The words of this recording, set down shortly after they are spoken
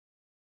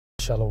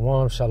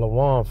Shalom,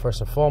 shalom.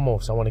 First and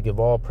foremost, I want to give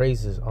all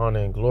praises,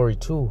 honor, and glory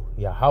to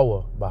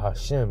Yahweh,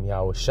 Bahashem,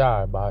 Yahweh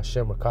Shai,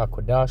 Bahashem, Rakah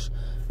Kodash,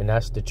 and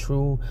that's the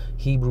true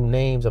Hebrew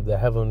names of the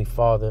Heavenly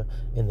Father,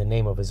 in the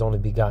name of His only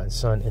begotten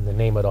Son, in the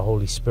name of the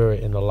Holy Spirit,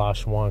 in the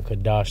Lashwan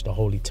Kodash, the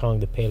Holy Tongue,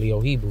 the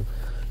Paleo Hebrew.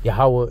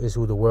 Yahweh is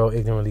who the world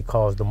ignorantly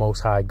calls the Most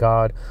High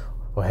God,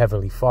 or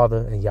Heavenly Father,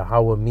 and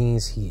Yahweh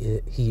means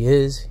He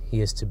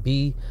is to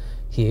be,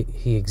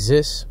 He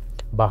exists.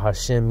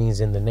 Bahashem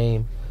means in the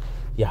name.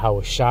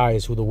 Yahweh Shai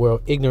is who the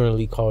world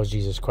ignorantly calls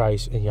Jesus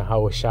Christ, and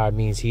Yahweh Shai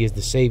means He is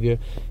the Savior,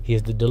 He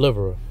is the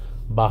Deliverer.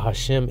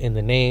 Bahashem in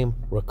the name,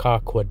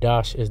 Rakah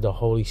Kodash is the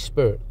Holy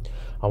Spirit.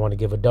 I want to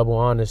give a double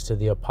honors to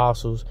the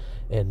apostles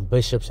and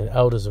bishops and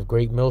elders of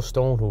Great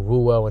Millstone who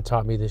rule well and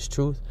taught me this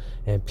truth,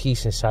 and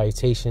peace and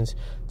salutations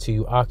to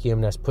you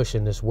Akim that's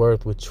pushing this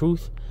word with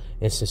truth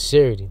and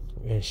sincerity.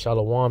 And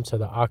shalom to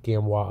the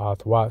Akim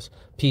Wa'ath Watts.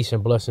 Peace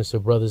and blessings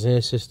to brothers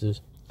and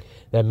sisters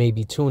that may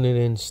be tuning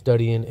in,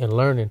 studying, and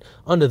learning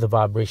under the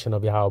vibration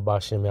of Yahweh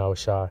Bashem Yahweh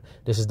Shai.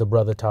 This is the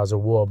brother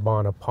Tazawar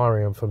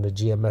Bonaparium from the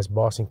GMS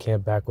Boston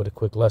camp, back with a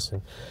quick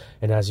lesson.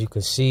 And as you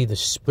can see, the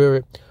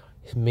spirit,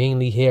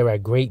 mainly here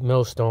at Great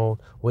Millstone,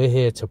 we're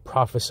here to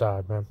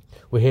prophesy, man.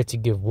 We're here to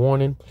give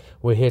warning.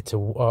 We're here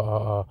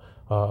to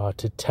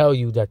tell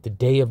you that the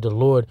day of the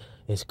Lord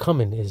is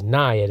coming, is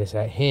nigh, it is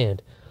at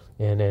hand.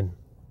 And then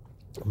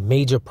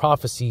major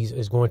prophecies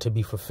is going to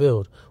be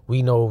fulfilled.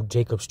 We know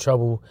Jacob's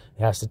trouble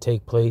has to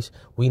take place.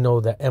 We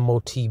know that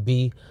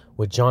MOTB,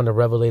 what John the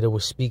Revelator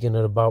was speaking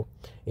about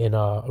in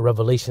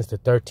Revelations, the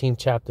 13th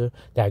chapter,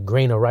 that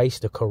grain of rice,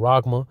 the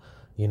charagma,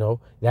 you know,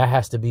 that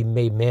has to be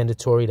made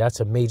mandatory. That's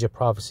a major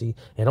prophecy.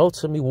 And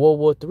ultimately, World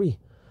War III,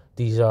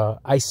 these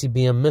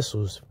ICBM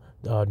missiles,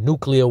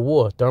 nuclear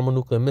war,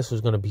 thermonuclear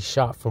missiles going to be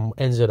shot from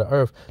ends of the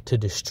earth to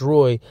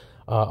destroy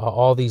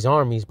all these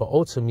armies, but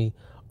ultimately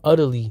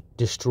utterly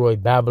destroy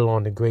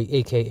Babylon the Great,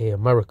 aka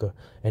America.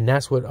 And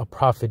that's what a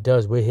prophet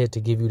does. We're here to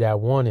give you that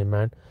warning,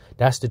 man.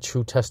 That's the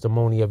true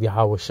testimony of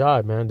Yahweh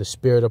Shai, man, the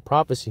spirit of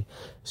prophecy.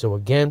 So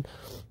again,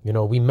 you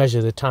know, we measure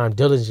the time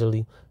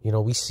diligently. You know,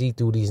 we see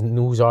through these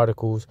news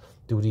articles,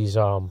 through these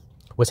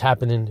what's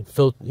happening,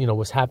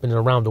 what's happening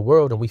around the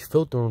world, and we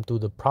filter them through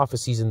the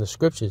prophecies in the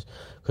scriptures,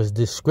 because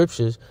the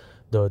scriptures,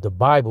 the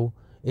Bible,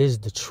 is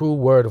the true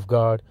word of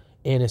God,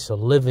 and it's a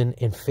living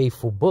and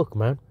faithful book,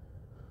 man.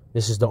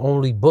 This is the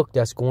only book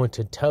that's going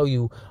to tell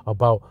you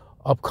about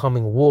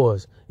upcoming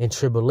wars and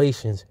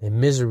tribulations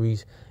and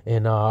miseries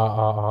and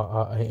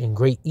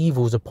great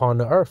evils upon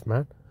the earth,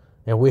 man.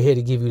 And we're here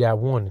to give you that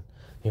warning,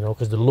 you know,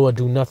 because the Lord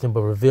do nothing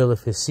but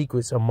revealeth His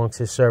secrets amongst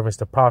His servants,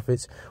 the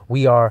prophets.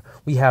 We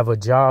have a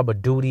job, a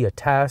duty, a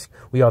task.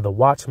 We are the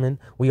watchmen.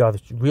 We are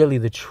really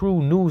the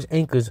true news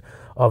anchors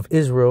of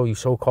Israel, you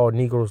so-called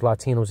Negroes,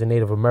 Latinos, and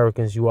Native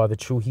Americans. You are the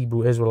true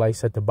Hebrew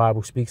Israelites that the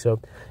Bible speaks of.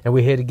 And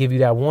we're here to give you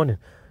that warning.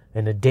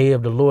 And the day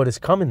of the Lord is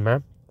coming,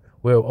 man.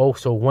 We're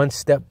also one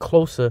step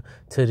closer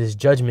to this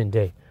judgment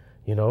day,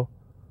 you know.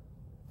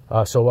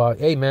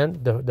 Hey,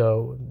 man,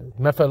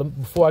 matter of fact,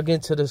 before I get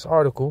into this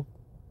article,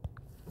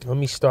 let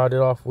me start it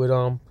off with,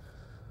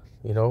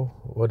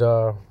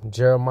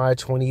 Jeremiah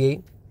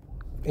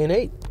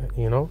 28:8,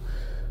 you know.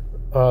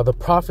 The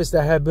prophets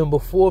that have been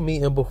before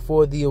me and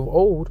before thee of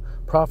old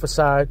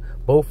prophesied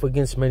both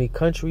against many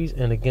countries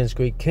and against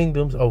great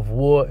kingdoms, of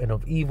war and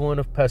of evil and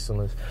of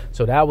pestilence.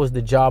 So that was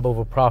the job of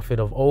a prophet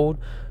of old,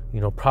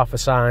 you know,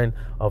 prophesying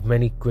of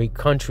many great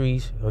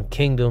countries and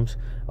kingdoms,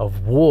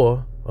 of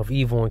war, of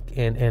evil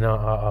and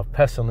of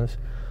pestilence,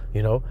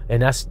 you know.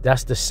 And that's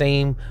the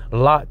same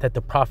lot that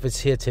the prophets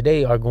here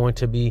today are going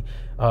to be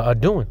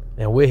doing.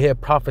 And we're here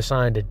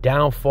prophesying the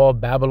downfall of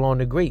Babylon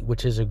the Great,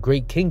 which is a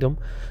great kingdom.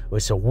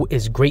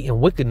 It's great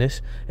in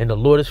wickedness, and the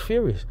Lord is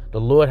furious.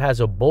 The Lord has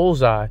a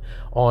bullseye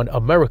on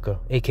America,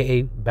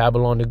 aka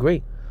Babylon the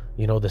Great.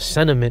 You know, the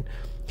sentiment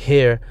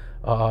here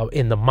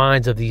in the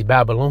minds of these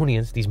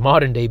Babylonians, these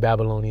modern day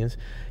Babylonians,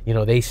 you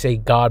know, they say,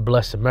 God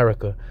bless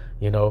America,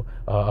 you know,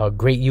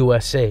 great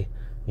USA,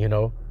 you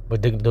know.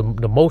 But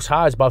the Most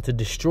High is about to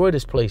destroy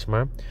this place,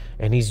 man.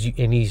 And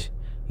he's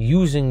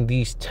using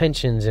these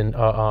tensions and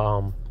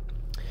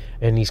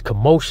these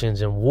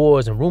commotions and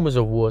wars and rumors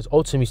of wars,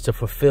 ultimately to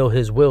fulfill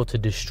His will to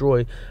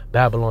destroy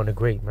Babylon the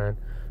Great, man.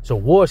 So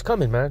war is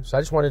coming, man. So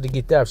I just wanted to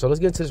get that. So let's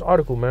get into this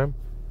article, man.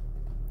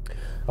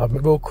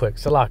 Real quick,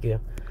 Salakia,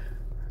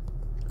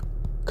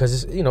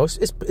 because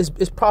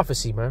it's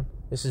prophecy, man.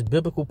 This is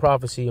biblical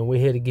prophecy, and we're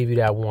here to give you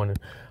that warning.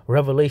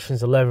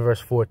 Revelations 11,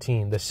 verse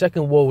 14. The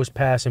second woe was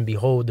past, and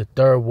behold, the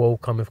third woe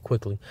cometh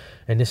quickly.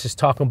 And this is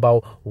talking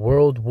about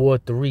World War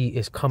III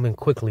is coming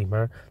quickly,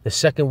 man. The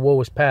second woe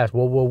was past.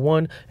 World War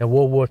I and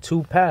World War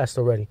II passed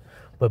already.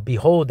 But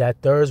behold,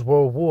 that third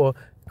world war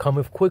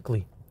cometh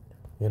quickly,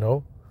 you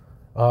know.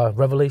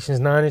 Revelations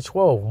 9 and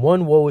 12.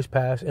 One woe is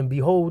past, and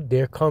behold,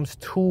 there comes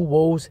two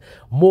woes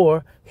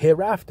more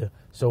hereafter.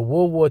 So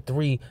World War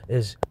III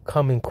is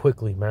coming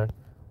quickly, man.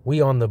 We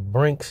on the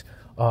brinks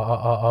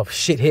of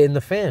shit hitting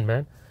the fan,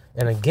 man.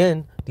 And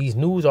again, these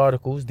news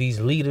articles, these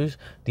leaders,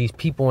 these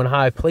people in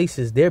high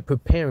places, they're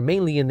preparing,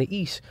 mainly in the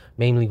East,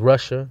 mainly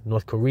Russia,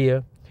 North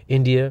Korea,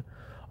 India,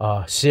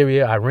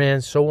 Syria,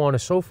 Iran, so on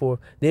and so forth.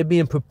 They're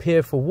being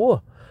prepared for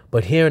war.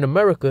 But here in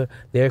America,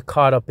 they're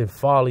caught up in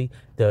folly.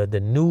 The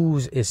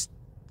news is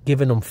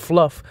giving them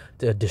fluff,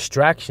 the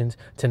distractions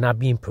to not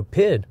being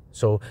prepared.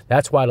 So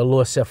that's why the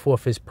Lord set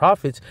forth his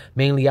prophets,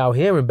 mainly out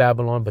here in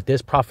Babylon, but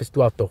there's prophets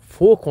throughout the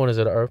four corners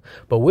of the earth.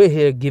 But we're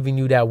here giving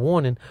you that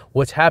warning,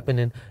 what's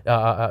happening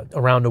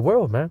around the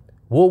world, man.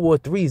 World War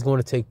III is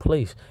going to take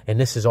place, and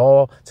this is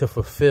all to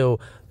fulfill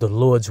the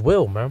Lord's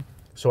will, man.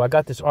 So I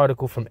got this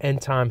article from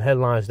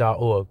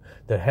endtimeheadlines.org.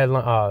 The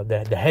headline,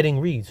 the heading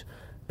reads,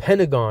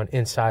 Pentagon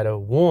insider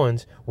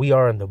warns we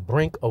are on the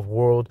brink of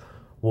World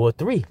War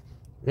III.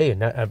 Hey,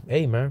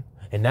 man.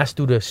 And that's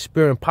through the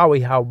spirit and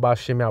power by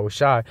Shem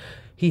Yahushai.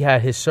 He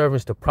had his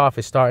servants, the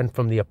prophets, starting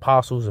from the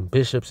apostles and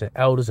bishops and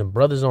elders and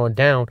brothers on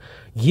down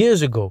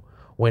years ago,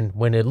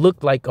 when it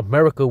looked like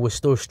America was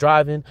still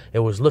striving. It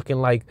was looking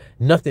like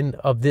nothing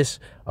of this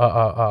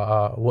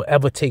will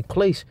ever take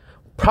place,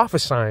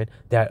 prophesying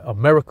that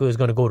America is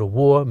going to go to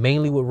war,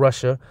 mainly with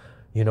Russia,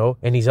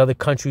 and these other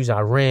countries,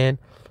 Iran,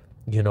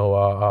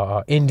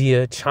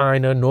 India,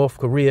 China, North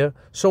Korea,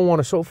 so on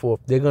and so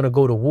forth. They're going to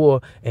go to war,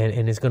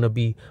 and it's going to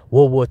be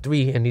World War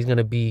III, and he's going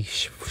to be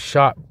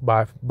shot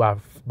by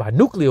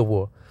nuclear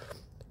war.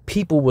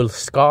 People will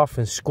scoff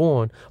and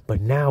scorn,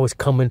 but now it's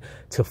coming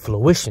to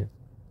fruition.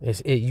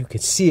 You can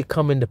see it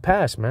coming to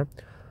pass, man.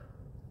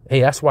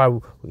 Hey, that's why,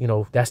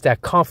 that's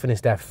that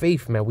confidence, that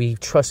faith, man. We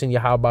trust in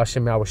Yahweh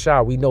Shem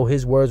Yahushua. We know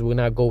his words will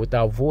not go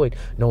without void,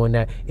 knowing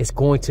that it's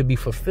going to be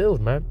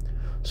fulfilled, man.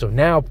 So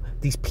now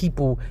these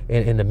people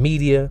in the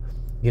media,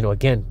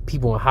 again,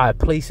 people in high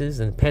places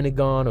in the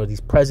Pentagon or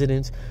these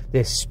presidents,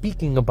 they're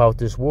speaking about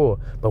this war.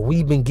 But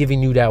we've been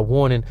giving you that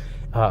warning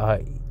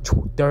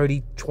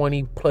 30,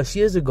 20 plus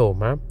years ago,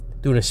 man,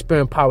 through the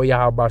spirit and power of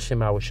Yahweh Shem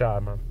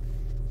Yahushua, man.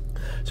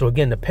 So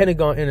again, the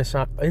Pentagon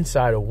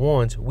insider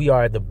warns we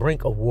are at the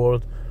brink of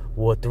World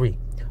War III.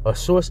 A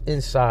source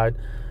inside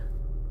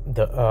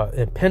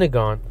the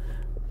Pentagon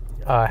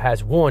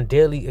has warned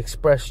Daily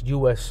Express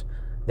U.S.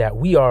 that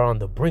we are on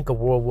the brink of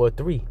World War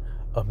III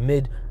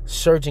amid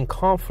surging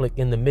conflict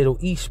in the Middle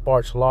East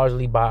sparked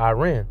largely by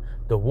Iran.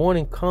 The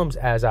warning comes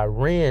as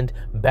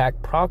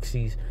Iran-backed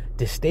proxies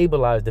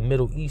destabilize the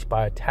Middle East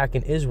by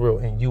attacking Israel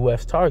and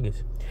U.S.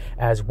 targets,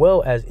 as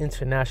well as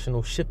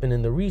international shipping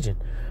in the region.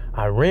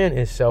 Iran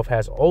itself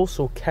has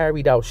also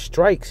carried out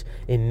strikes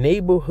in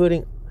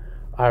neighboring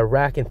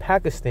Iraq and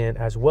Pakistan,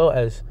 as well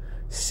as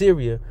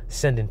Syria,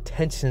 sending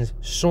tensions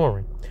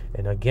soaring.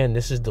 And again,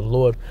 this is the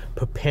Lord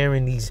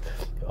preparing these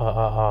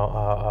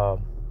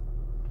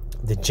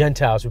the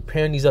Gentiles,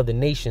 preparing these other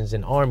nations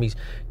and armies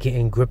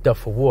getting gripped up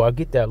for war. I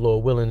get that,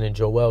 Lord willing, in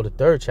Joel, the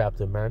 3rd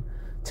chapter, man.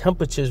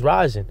 Temperatures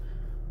rising,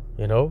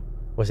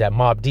 was that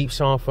Mobb Deep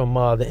song from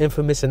the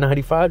infamous in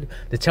 95?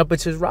 The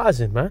temperatures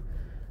rising, man.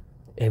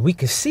 And we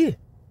can see it.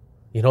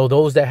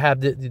 Those that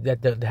have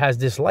that has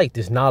this light,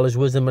 this knowledge,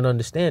 wisdom, and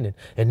understanding.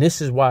 And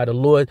this is why the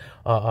Lord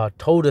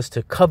told us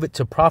to covet,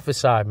 to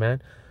prophesy,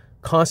 man.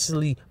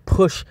 Constantly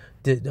push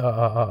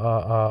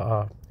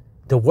the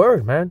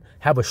word, man.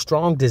 Have a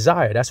strong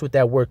desire. That's what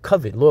that word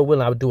covet. Lord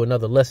willing, I would do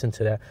another lesson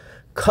to that.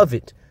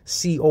 Covet,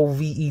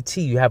 covet.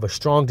 You have a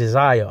strong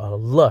desire, a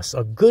lust,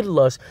 a good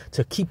lust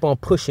to keep on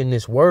pushing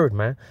this word,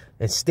 man,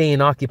 and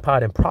staying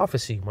occupied in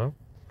prophecy, man.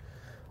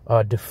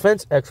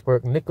 Defense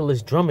expert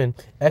Nicholas Drummond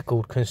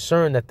echoed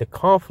concern that the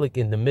conflict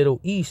in the Middle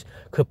East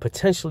could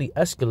potentially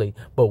escalate,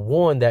 but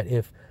warned that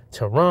if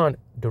Tehran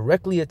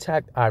directly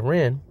attacked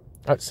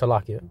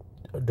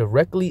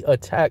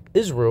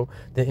Israel,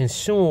 the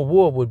ensuing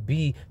war would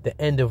be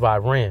the end of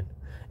Iran.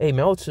 Hey,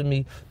 man,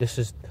 ultimately, this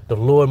is the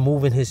Lord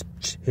moving his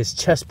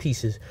chess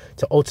pieces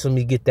to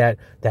ultimately get that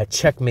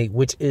checkmate,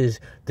 which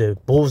is the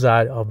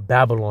bullseye of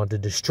Babylon, the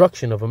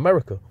destruction of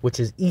America, which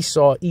is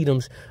Esau,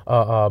 Edom's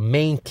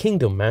main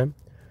kingdom, man.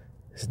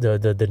 It's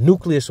the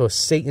nucleus or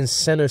Satan's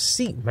center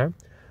seat, man.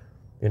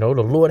 The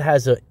Lord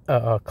has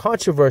a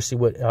controversy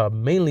with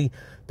mainly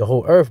the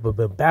whole earth,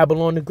 but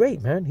Babylon the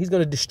Great, man. He's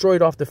going to destroy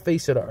it off the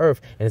face of the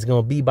earth, and it's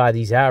going to be by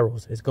these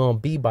arrows. It's going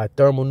to be by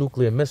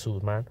thermonuclear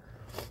missiles, man.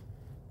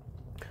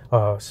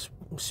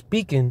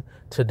 Speaking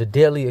to the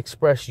Daily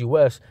Express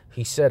U.S.,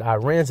 he said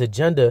Iran's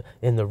agenda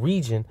in the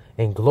region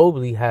and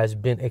globally has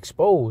been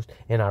exposed,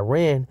 and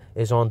Iran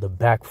is on the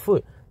back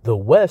foot. The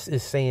West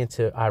is saying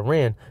to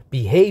Iran,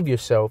 behave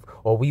yourself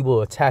or we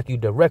will attack you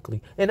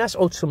directly. And that's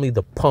ultimately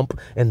the pump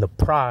and the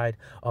pride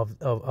of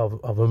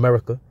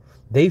America.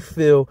 They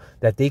feel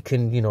that they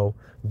can,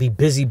 be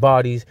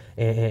busybodies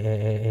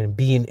and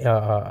being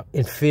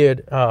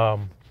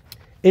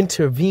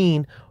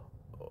intervene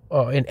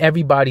in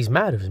everybody's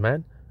matters,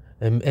 man,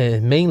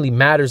 and mainly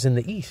matters in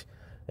the East.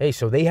 Hey,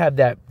 so they have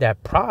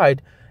that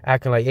pride,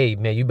 acting like, hey,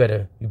 man, you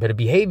better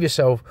behave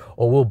yourself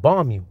or we'll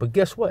bomb you. But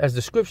guess what? As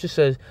the scripture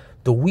says,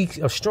 the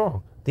weak are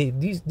strong.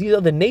 These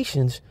other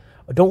nations,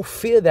 don't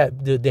fear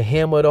that the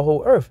hammer of the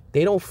whole earth.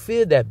 They don't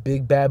fear that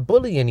big bad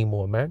bully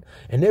anymore, man.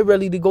 And they're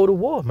ready to go to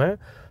war, man.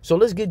 So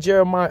let's get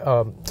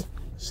Joel,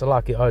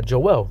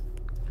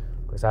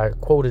 because I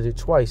quoted it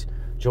twice.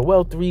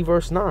 Joel 3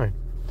 verse 9.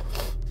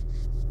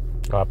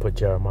 I put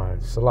Jeremiah,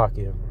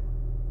 Salakia.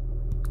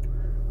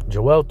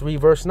 Joel 3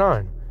 verse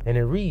 9. And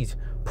it reads,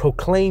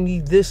 proclaim ye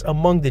this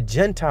among the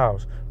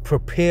Gentiles,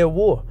 prepare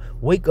war,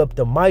 wake up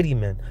the mighty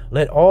men,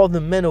 let all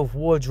the men of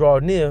war draw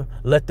near,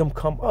 let them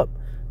come up.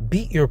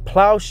 Beat your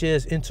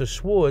plowshares into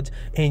swords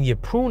and your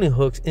pruning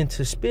hooks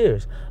into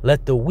spears.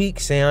 Let the weak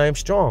say I am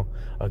strong.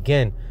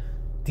 Again,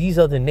 these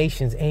other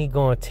nations ain't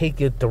going to take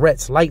your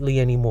threats lightly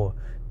anymore.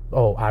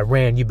 Oh,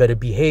 Iran, you better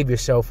behave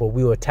yourself or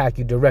we'll attack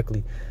you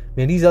directly.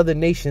 Man, these other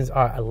nations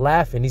are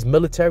laughing. These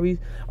militaries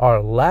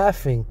are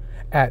laughing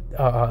at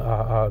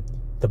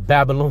the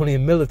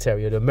Babylonian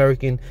military, or the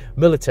American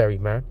military,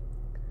 man.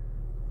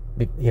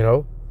 You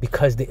know,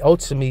 because they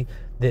ultimately,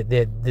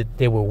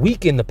 they were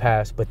weak in the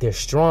past, but they're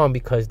strong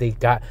because they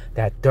got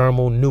that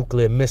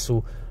thermonuclear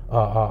missile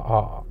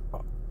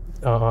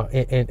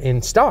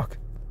in stock.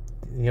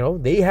 You know,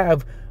 they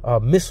have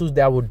missiles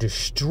that will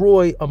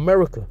destroy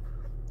America,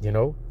 you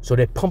know, so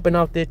they're pumping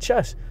out their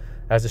chest.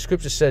 As the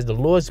scripture says, the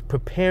Lord's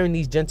preparing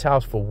these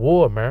Gentiles for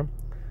war, man.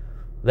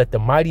 Let the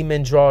mighty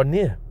men draw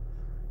near.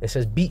 It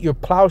says, beat your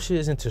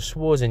plowshares into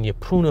swords and your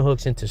pruning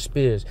hooks into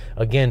spears.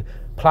 Again,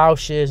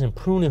 plowshares and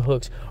pruning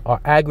hooks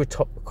are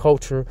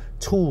agriculture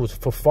tools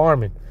for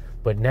farming.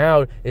 But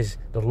now is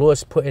the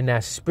Lord's putting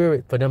that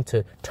spirit for them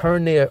to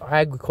turn their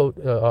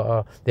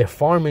their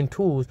farming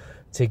tools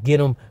to get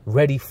them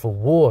ready for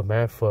war,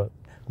 man, for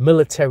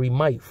military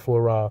might,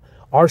 for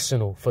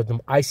arsenal, for them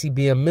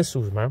ICBM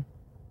missiles, man.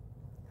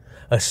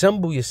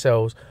 Assemble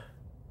yourselves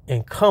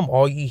and come,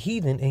 all ye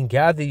heathen, and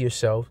gather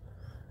yourselves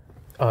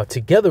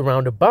together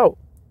round about.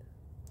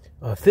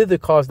 Thither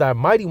cause thy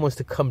mighty ones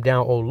to come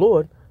down, O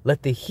Lord.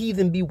 Let the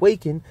heathen be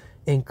wakened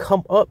and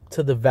come up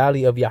to the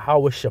valley of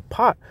Yahweh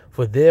Shaphat,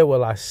 for there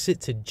will I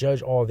sit to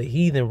judge all the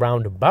heathen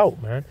round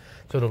about, man.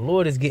 So the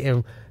Lord is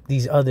getting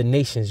these other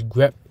nations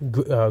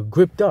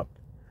gripped up,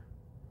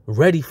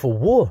 ready for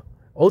war.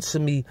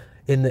 Ultimately,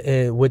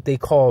 in what they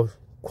call,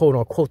 quote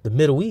unquote, the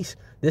Middle East,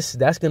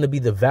 that's going to be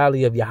the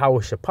valley of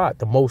Yahweh Shaphat,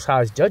 the Most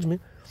High's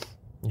judgment,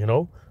 you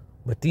know.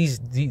 But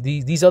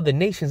these other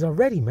nations are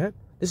ready, man.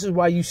 This is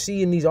why you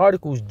see in these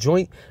articles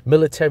joint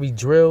military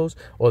drills,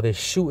 or they're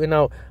shooting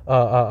out,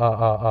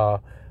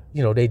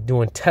 you know, they're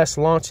doing test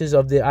launches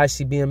of their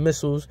ICBM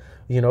missiles.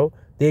 You know,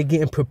 they're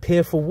getting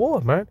prepared for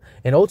war, man.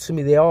 And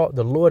ultimately,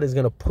 the Lord is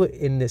going to put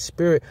in the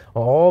spirit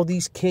on all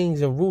these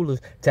kings and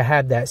rulers to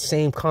have that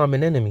same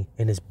common enemy,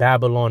 and it's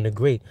Babylon the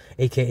Great,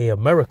 aka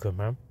America,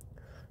 man.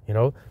 You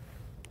know,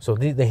 so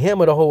the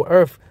hammer of the whole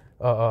earth,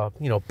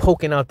 you know,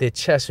 poking out their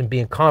chest and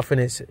being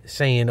confident,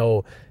 saying,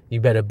 "Oh, you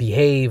better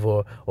behave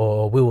or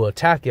we will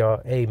attack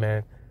y'all." Hey,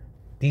 man,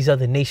 these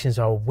other nations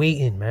are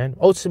waiting, man.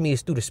 Ultimately,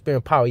 it's through the spirit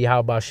and power of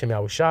Yahweh Shem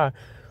Yahushua,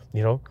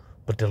 you know.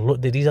 But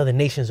these other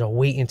nations are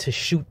waiting to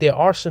shoot their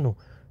arsenal,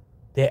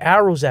 their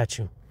arrows at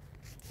you.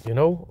 You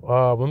know,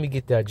 let me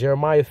get that.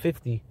 Jeremiah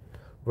 50,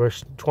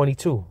 verse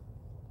 22.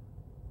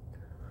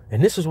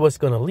 And this is what's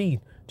going to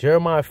lead.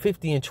 Jeremiah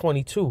 50 and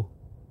 22.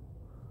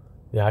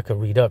 Yeah, I could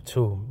read up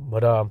too.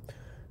 But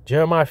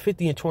Jeremiah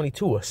 50 and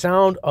 22. A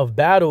sound of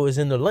battle is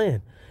in the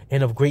land,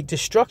 and of great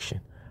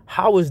destruction.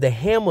 How is the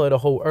hammer of the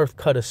whole earth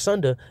cut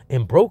asunder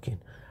and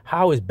broken?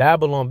 How is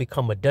Babylon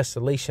become a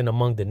desolation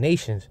among the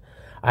nations?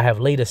 I have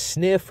laid a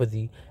snare for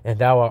thee, and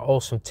thou art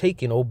also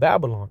taken, O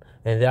Babylon,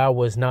 and thou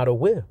wast not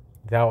aware.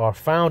 Thou art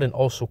found and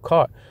also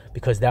caught,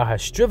 because thou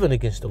hast striven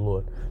against the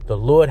Lord. The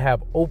Lord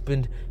have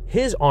opened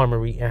his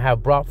armory and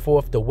have brought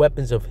forth the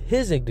weapons of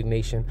his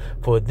indignation,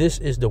 for this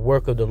is the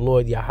work of the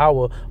Lord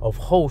Yahweh of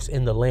hosts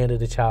in the land of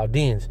the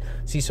Chaldeans.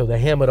 See, so the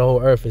hammer of the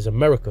whole earth is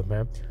America,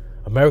 man.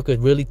 America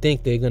really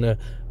think they're going to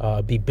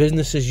be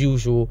business as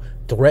usual,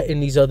 threaten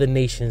these other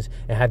nations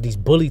and have these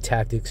bully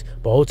tactics.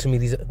 But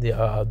ultimately,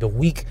 the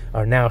weak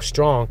are now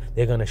strong.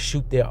 They're going to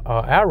shoot their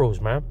arrows,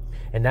 man.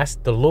 And that's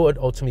the Lord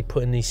ultimately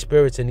putting these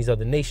spirits in these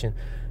other nations.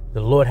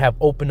 The Lord have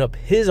opened up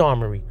his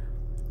armory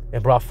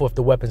and brought forth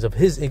the weapons of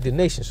his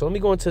indignation. So let me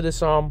go into this.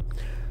 So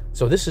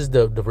this is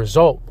the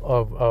result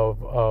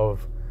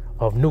of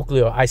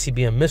nuclear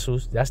ICBM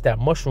missiles. That's that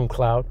mushroom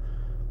cloud,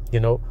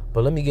 you know.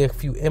 But let me get a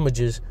few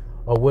images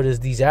of what is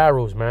these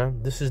arrows,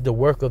 man. This is the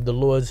work of the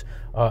Lord's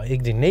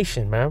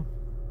indignation, man.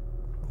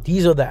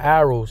 These are the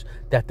arrows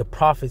that the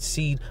prophets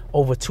seed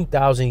over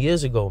 2,000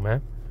 years ago,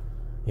 man.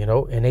 You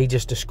know, and they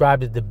just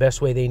described it the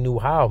best way they knew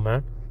how,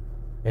 man.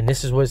 And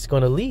this is what's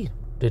going to lead.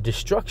 The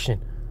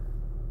destruction.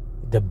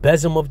 The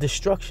besom of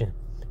destruction.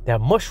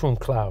 That mushroom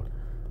cloud.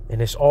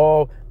 And it's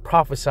all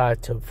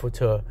prophesied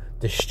to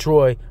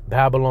destroy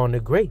Babylon the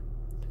Great.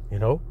 You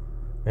know.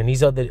 And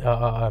these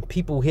other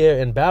people here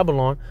in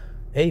Babylon,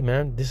 hey,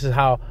 man, this is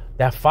how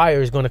that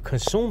fire is going to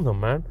consume them,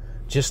 man.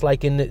 Just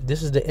like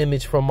this is the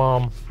image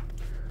from,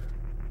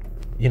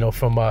 you know,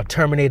 from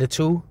Terminator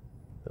 2,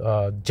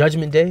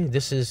 Judgment Day.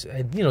 This is,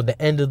 you know, the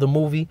end of the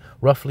movie,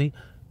 roughly.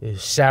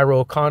 Sarah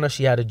O'Connor,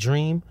 she had a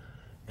dream,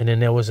 And then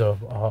there was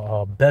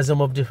a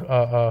besom of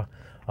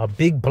a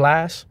big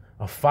blast,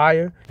 a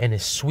fire, and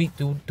it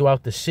swept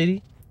throughout the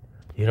city,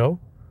 you know.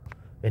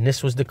 And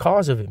this was the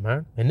cause of it,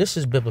 man. And this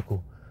is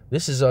biblical.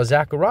 This is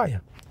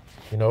Zechariah,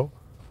 you know.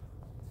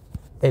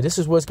 Hey, this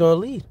is what's going to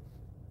lead.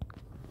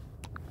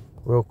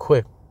 Real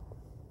quick.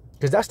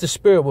 Because that's the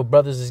spirit what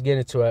brothers is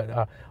getting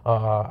to.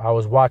 I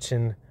was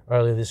watching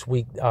earlier this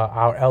week,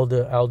 our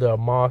Elder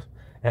Amar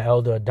and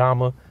Elder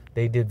Adama,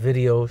 they did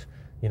videos.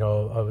 You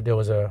know, there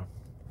was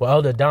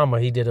Elder Adama,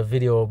 he did a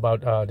video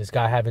about this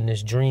guy having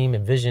this dream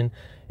and vision.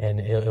 And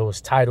it was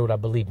titled, I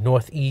believe,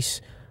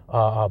 Northeast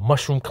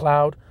Mushroom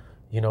Cloud.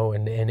 You know,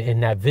 and in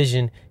that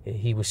vision,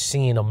 he was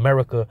seeing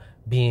America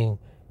being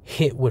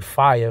hit with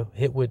fire,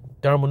 hit with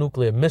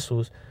thermonuclear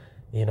missiles,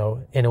 you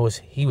know, and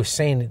he was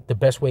saying the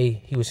best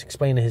way he was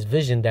explaining his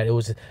vision, that it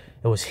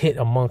was hit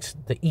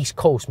amongst the East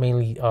Coast,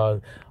 mainly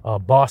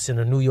Boston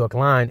and New York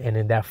line, and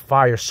then that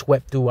fire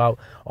swept throughout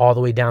all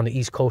the way down the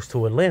East Coast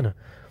to Atlanta,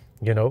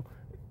 you know.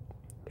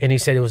 And he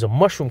said it was a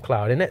mushroom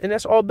cloud, and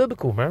that's all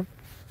biblical, man.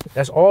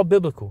 That's all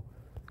biblical,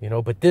 you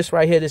know. But this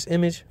right here, this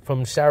image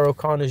from Sarah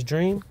O'Connor's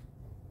dream,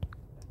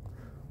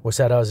 was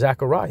that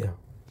Zechariah.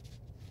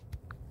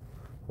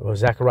 Or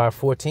Zechariah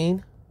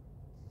 14.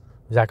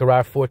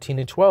 Zechariah 14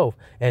 and 12.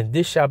 And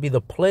this shall be the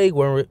plague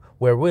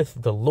wherewith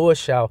the Lord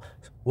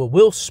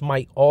will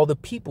smite all the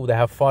people that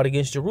have fought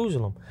against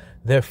Jerusalem.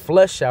 Their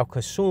flesh shall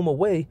consume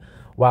away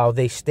while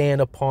they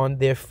stand upon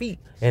their feet,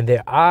 and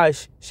their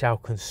eyes shall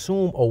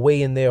consume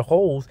away in their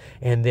holes,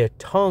 and their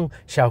tongue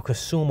shall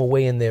consume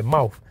away in their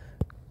mouth.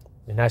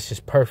 And that's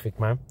just perfect,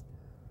 man.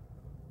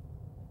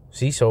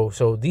 See, so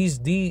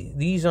these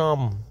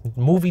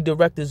movie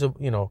directors,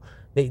 you know,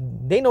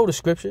 they know the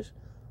scriptures.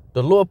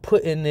 The Lord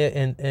put in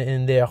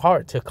their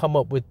heart to come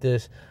up with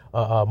this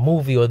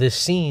movie or this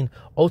scene,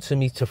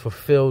 ultimately to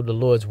fulfill the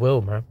Lord's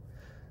will, man.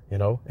 You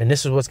know, and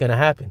this is what's going to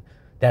happen.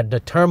 That the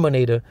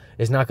Terminator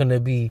is not going to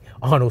be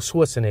Arnold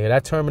Schwarzenegger.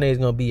 That Terminator is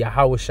going to be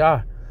Yahweh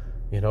Shah,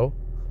 you know,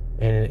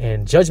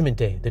 and Judgment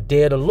Day, the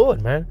day of the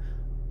Lord, man.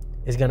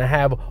 Is going to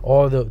have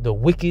all the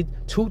wicked,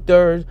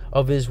 2/3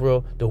 of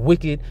Israel, the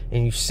wicked,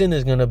 and you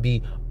sinners going to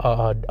be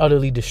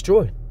utterly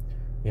destroyed.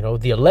 You know,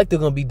 the elect are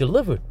going to be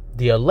delivered.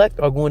 The elect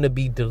are going to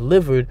be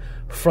delivered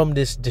from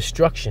this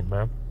destruction,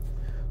 man.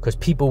 Because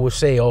people will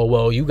say, oh,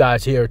 well, you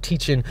guys here are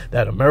teaching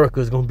that America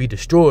is going to be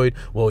destroyed.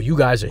 Well, you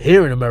guys are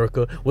here in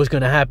America. What's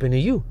going to happen to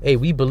you? Hey,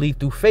 we believe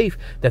through faith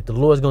that the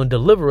Lord is going to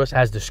deliver us,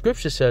 as the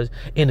scripture says,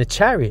 in a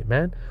chariot,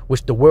 man,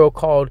 which the world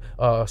called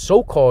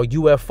so-called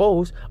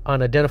UFOs,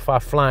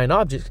 unidentified flying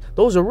objects.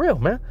 Those are real,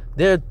 man.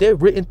 They're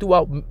written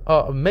throughout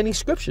many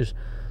scriptures.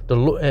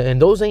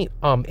 And those ain't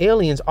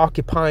aliens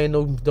occupying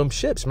them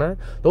ships, man.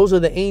 Those are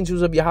the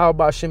angels of Yahweh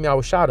Ba'ashem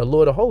Yahweh Shah, the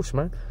Lord of hosts,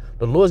 man.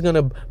 The Lord's going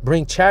to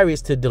bring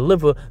chariots to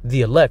deliver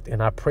the elect.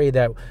 And I pray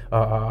that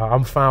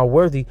I'm found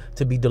worthy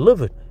to be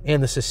delivered.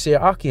 And the sincere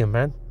Akim,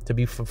 man, to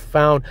be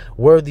found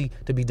worthy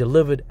to be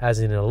delivered as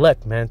an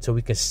elect, man, so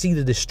we can see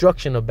the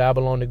destruction of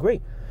Babylon the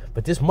Great.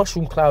 But this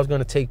mushroom cloud is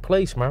going to take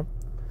place, man,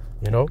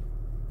 you know.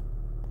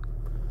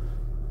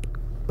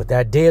 But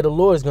that day of the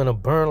Lord is going to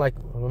burn like,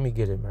 let me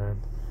get it,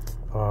 man.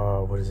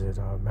 What is it?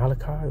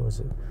 Malachi? Was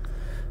it?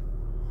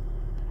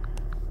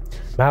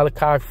 Malachi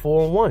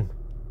 4:1.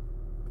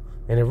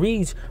 And it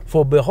reads,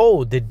 for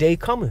behold, the day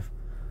cometh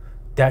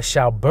that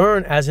shall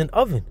burn as an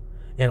oven,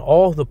 and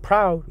all the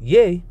proud,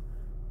 yea,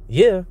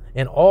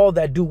 and all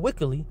that do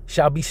wickedly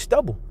shall be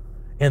stubble.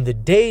 And the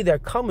day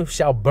that cometh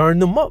shall burn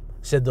them up,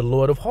 said the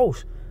Lord of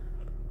hosts,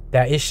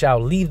 that it shall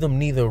leave them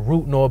neither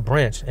root nor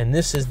branch. And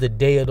this is the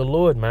day of the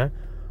Lord, man.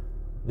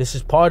 This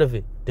is part of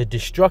it. The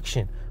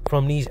destruction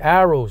from these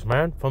arrows,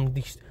 man, from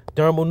these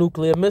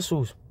thermonuclear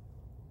missiles.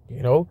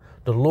 You know,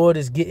 the Lord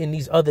is getting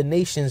these other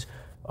nations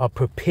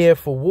prepared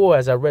for war,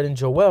 as I read in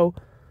Joel,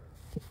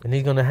 and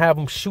he's going to have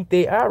them shoot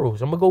their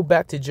arrows. I'm going to go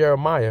back to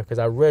Jeremiah, because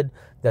I read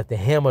that the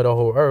hammer of the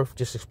whole earth,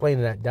 just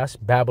explaining that's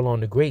Babylon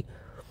the Great.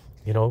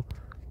 You know,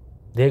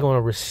 they're going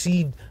to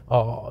receive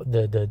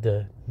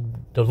the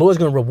Lord's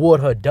going to reward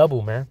her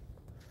double, man.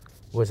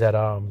 Was that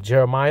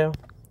Jeremiah?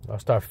 I'll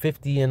start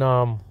 50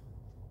 and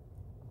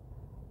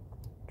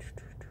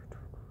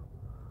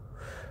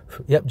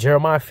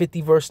Jeremiah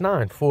 50 verse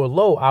 9. For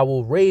lo, I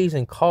will raise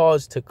and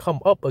cause to come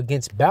up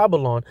against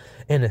Babylon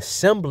an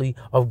assembly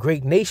of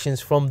great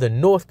nations from the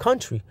north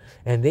country,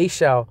 and they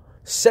shall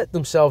set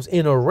themselves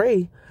in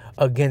array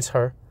against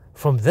her.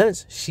 From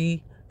thence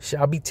she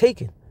shall be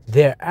taken.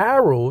 Their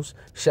arrows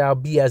shall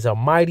be as a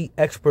mighty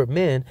expert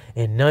man,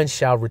 and none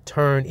shall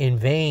return in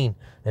vain.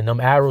 And them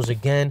arrows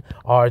again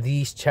are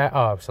these these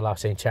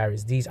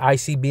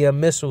ICBM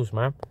missiles,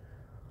 man.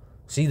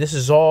 See, this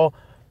is all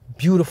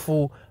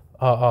beautiful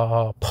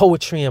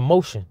poetry in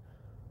motion.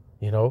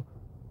 You know,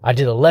 I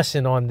did a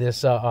lesson on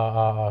this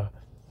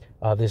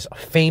this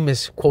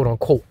famous quote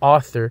unquote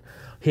author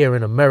here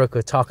in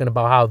America, talking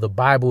about how the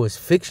Bible is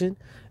fiction.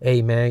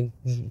 Hey man,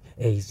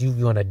 you're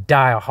gonna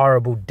die a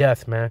horrible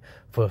death, man,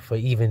 for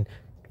even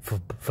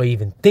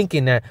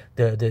thinking that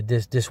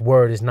this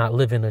word is not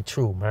living or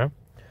true, man.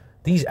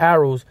 These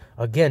arrows,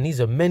 again,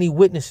 these are many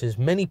witnesses,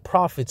 many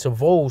prophets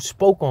of old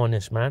spoke on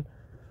this, man.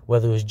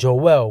 Whether it was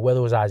Joel, whether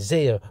it was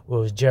Isaiah, whether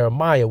it was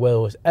Jeremiah, whether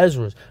it was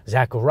Ezra,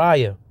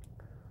 Zechariah,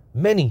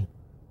 many,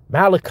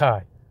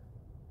 Malachi,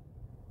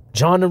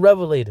 John the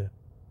Revelator.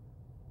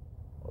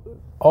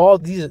 All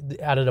these,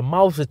 out of the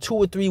mouths of 2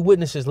 or 3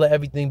 witnesses, let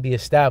everything be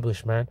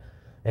established, man.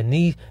 And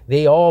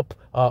they all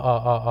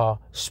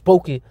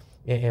spoke it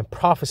and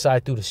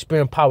prophesied through the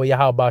spirit and power of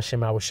Yahweh B'Shem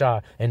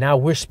Awashai. And now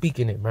we're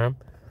speaking it, man.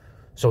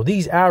 So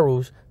these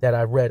arrows that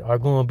I read are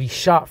going to be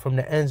shot from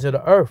the ends of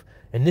the earth.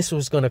 And this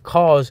was going to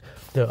cause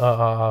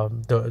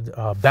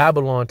the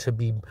Babylon to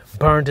be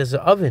burned as an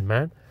oven,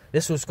 man.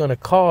 This was going to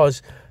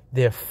cause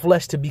their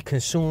flesh to be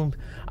consumed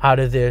out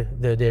of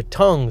their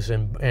tongues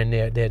and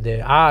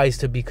their eyes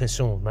to be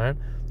consumed, man.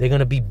 They're going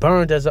to be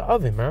burned as an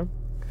oven, man.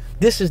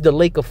 This is the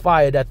lake of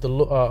fire that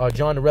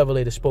John the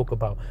Revelator spoke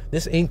about.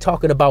 This ain't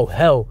talking about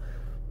hell.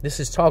 This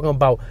is talking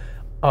about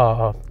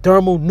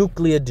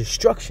thermonuclear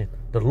destruction.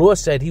 The Lord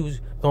said he was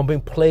going to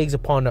bring plagues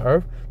upon the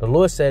earth. The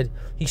Lord said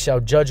he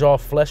shall judge all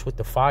flesh with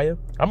the fire.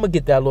 I'm going to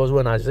get that Lord's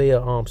word in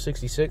Isaiah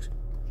 66.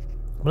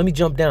 Let me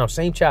jump down.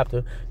 Same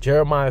chapter,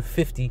 Jeremiah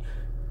 50,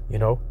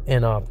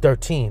 and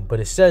 13. But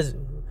it says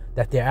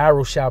that their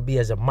arrow shall be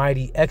as a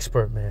mighty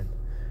expert man.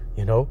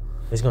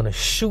 It's going to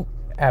shoot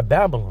at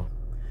Babylon.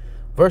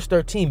 Verse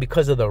 13,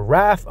 because of the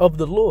wrath of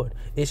the Lord,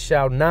 it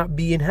shall not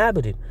be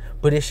inhabited,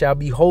 but it shall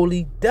be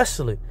wholly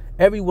desolate.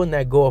 Everyone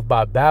that goeth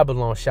by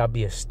Babylon shall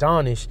be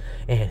astonished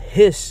and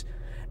hiss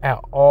at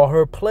all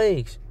her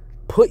plagues.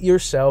 Put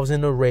yourselves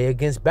in array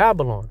against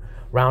Babylon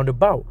round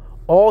about.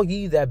 All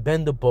ye that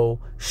bend the bow,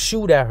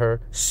 shoot at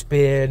her,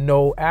 spare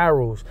no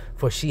arrows,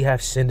 for she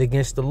hath sinned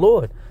against the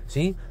Lord.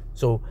 See?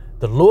 So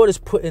the Lord is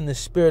putting the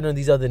spirit on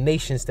these other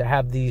nations to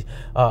have these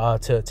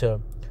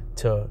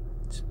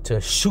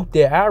to shoot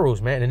their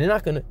arrows, man. And they're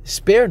not going to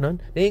spare none.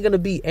 There ain't going to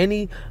be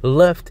any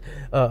left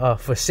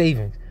for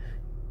savings.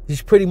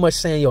 He's pretty much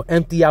saying,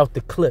 empty out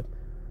the clip.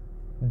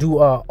 Do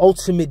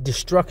ultimate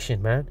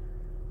destruction, man.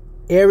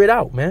 Air it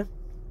out, man.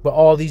 But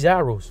all these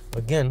arrows,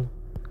 again,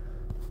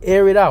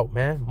 air it out,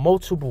 man.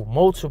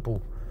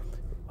 Multiple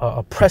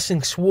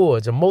oppressing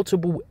swords and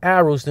multiple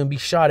arrows to be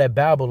shot at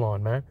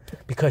Babylon, man.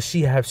 Because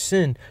she have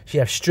sinned. She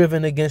have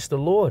striven against the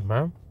Lord,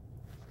 man.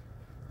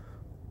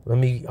 Let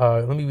me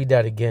read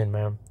that again,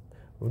 man.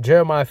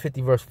 Jeremiah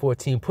 50 verse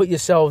 14. Put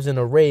yourselves in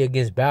array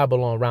against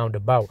Babylon round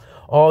about.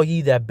 All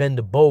ye that bend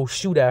the bow,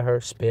 shoot at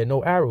her, spare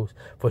no arrows,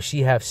 for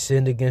she hath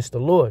sinned against the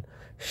Lord.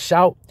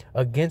 Shout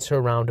against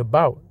her round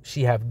about.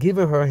 She hath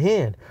given her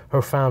hand.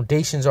 Her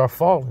foundations are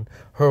fallen.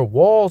 Her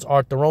walls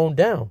are thrown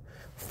down.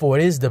 For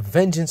it is the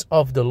vengeance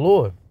of the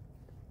Lord.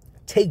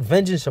 Take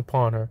vengeance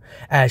upon her,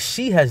 as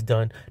she has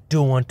done,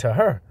 do unto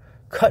her.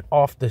 Cut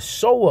off the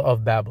sower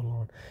of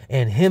Babylon,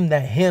 and him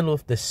that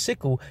handleth the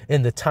sickle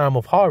in the time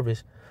of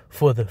harvest.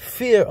 For the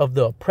fear of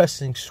the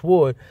oppressing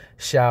sword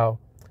shall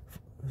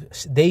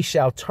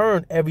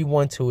turn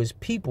everyone to his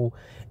people,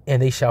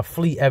 and they shall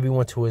flee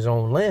everyone to his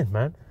own land,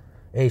 man.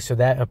 Hey, so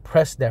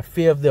that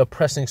fear of the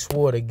oppressing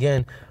sword,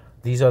 again,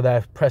 these are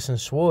that oppressing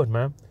sword,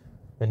 man.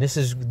 And this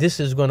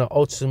is going to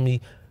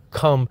ultimately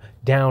come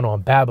down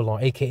on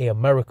Babylon, aka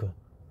America.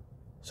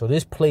 So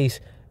this place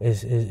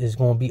is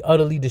going to be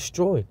utterly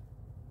destroyed.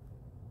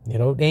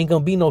 There ain't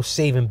going to be no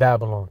saving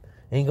Babylon.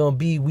 Ain't going to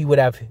be, we would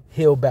have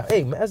healed back.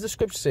 Hey, as the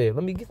scripture said,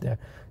 let me get that.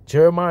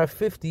 Jeremiah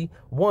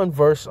 51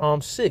 verse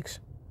 6.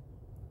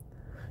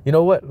 You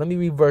know what? Let me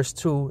read verse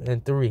 2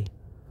 and 3.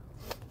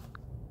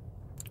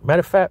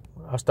 Matter of fact,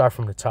 I'll start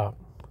from the top.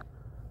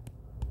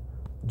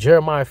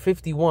 Jeremiah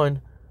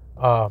 51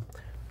 and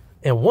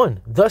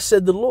 1. Thus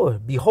said the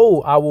Lord,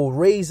 behold, I will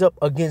raise up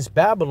against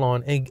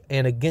Babylon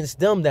and against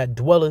them that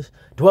dwell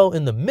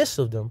in the midst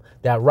of them,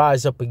 that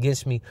rise up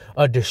against me,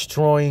 a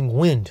destroying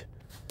wind.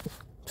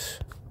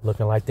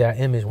 Looking like that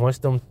image. Once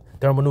them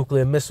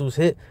thermonuclear missiles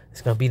hit,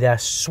 it's going to be that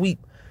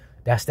sweep.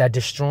 That's that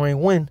destroying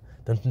wind.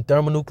 The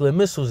thermonuclear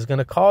missiles is going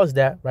to cause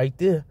that right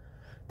there.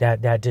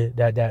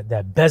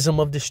 That besom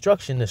of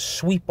destruction to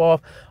sweep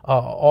off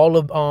all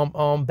of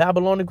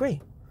Babylon the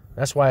Great.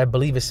 That's why I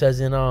believe it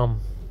says in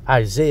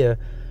Isaiah,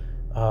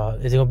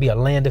 it's going to be a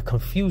land of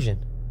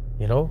confusion.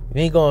 You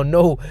ain't going to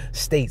know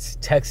states,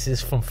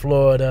 Texas from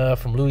Florida,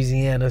 from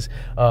Louisiana,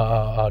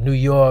 New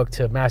York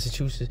to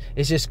Massachusetts.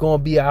 It's just going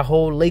to be a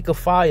whole lake of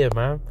fire,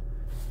 man.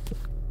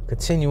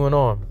 Continuing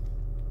on.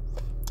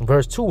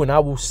 Verse 2, and I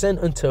will send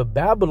unto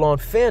Babylon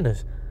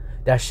fanners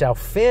that shall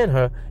fan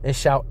her and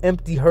shall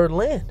empty her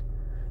land.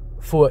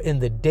 For in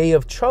the day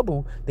of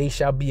trouble they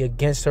shall be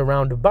against her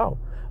round about,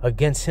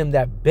 against him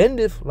that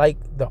bendeth like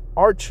the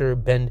archer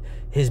bend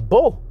his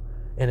bow,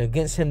 and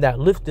against him that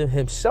lifteth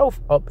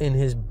himself up in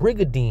his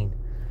brigadine.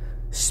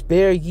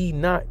 Spare ye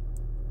not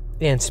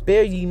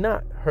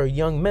her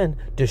young men,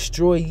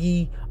 destroy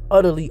ye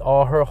utterly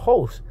all her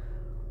hosts.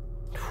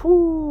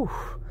 Whew.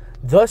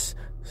 Thus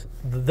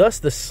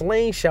the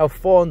slain shall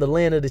fall in the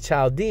land of the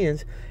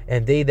Chaldeans,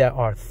 and they that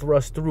are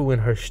thrust through in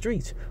her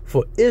streets.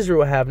 For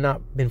Israel have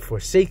not been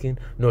forsaken,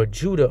 nor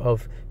Judah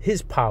of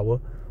his power,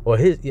 or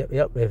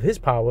his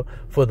power,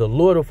 for the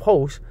Lord of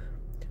hosts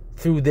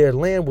through their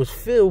land was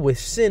filled with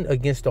sin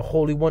against the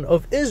Holy One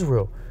of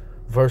Israel.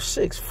 Verse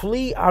 6,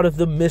 flee out of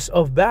the midst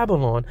of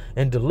Babylon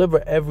and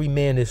deliver every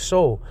man his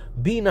soul.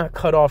 Be not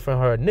cut off in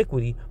her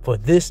iniquity, for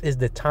this is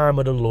the time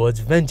of the Lord's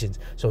vengeance.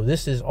 So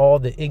this is all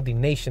the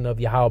indignation of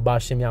Yahweh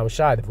B'Shem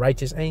Yahushai, the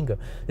righteous anger.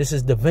 This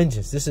is the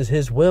vengeance. This is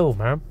his will,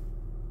 man.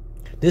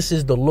 This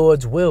is the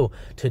Lord's will,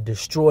 to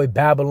destroy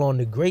Babylon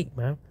the Great,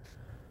 man.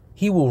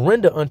 He will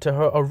render unto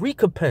her a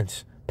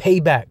recompense,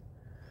 payback.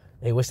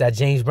 Hey, what's that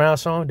James Brown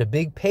song? The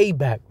big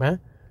payback, man.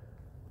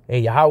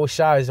 Hey, Yahweh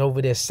Shai is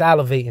over there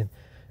salivating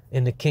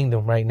in the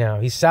kingdom right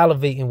now. He's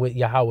salivating with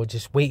Yahweh,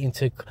 just waiting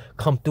to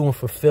come through and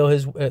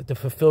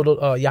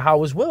fulfill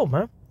Yahweh's will,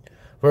 man.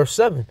 Verse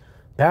 7,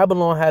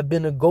 Babylon had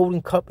been a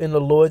golden cup in the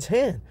Lord's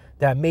hand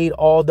that made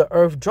all the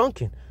earth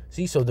drunken.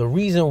 See, so the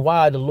reason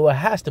why the Lord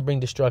has to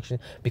bring destruction,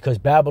 because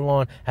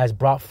Babylon has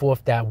brought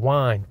forth that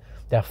wine,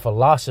 that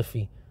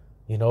philosophy,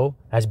 you know,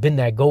 has been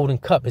that golden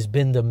cup. It's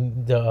been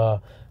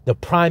the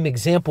prime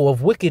example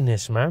of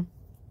wickedness, man.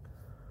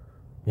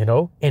 You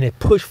know, and it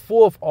pushed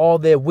forth all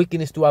their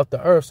wickedness throughout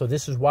the earth. So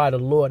this is why the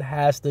Lord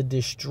has to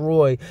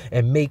destroy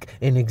and make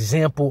an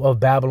example of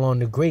Babylon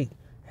the Great.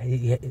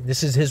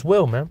 This is his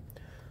will, man.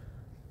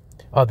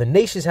 The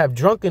nations have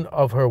drunken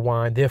of her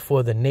wine,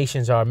 therefore the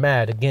nations are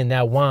mad. Again,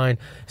 that wine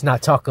is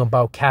not talking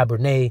about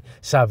Cabernet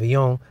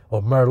Sauvignon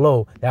or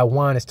Merlot. That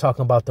wine is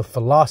talking about the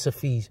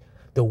philosophies,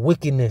 the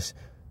wickedness,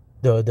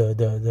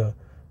 the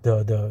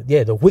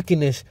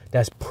wickedness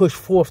that's pushed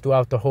forth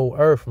throughout the whole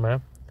earth,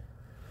 man.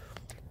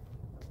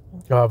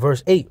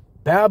 Verse 8,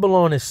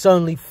 Babylon is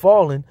suddenly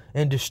fallen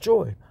and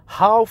destroyed.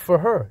 Howl for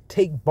her,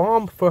 take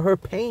balm for her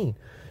pain.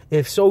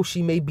 If so,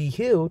 she may be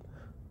healed.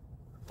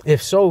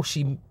 If so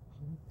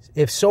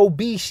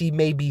be she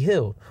may be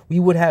healed.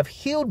 We would have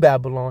healed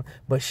Babylon,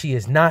 but she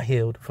is not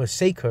healed.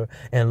 Forsake her,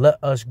 and let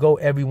us go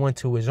everyone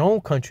to his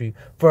own country.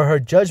 For her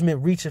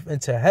judgment reacheth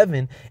into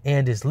heaven,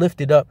 and is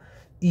lifted up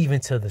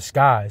even to the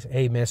skies.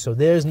 Amen. So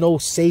there's no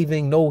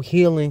saving, no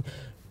healing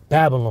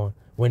Babylon.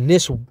 When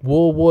this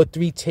World War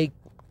III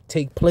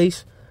take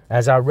place,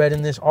 as I read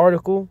in this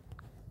article,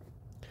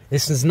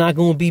 this is not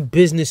going to be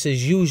business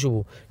as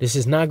usual. This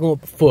is not going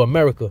for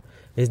America.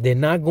 They're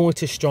not going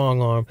to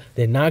strong arm.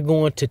 They're not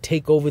going to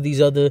take over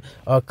these other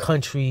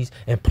countries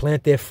and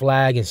plant their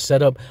flag and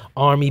set up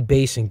army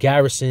base and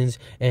garrisons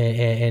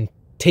and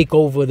take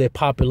over their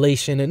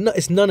population. And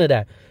it's none of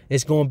that.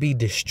 It's going to be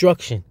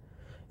destruction.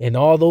 And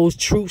all those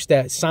troops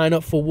that sign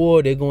up for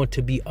war, they're going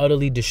to be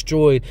utterly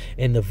destroyed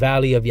in the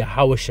valley of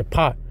Yahweh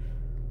Shaphat.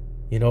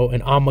 You know,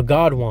 and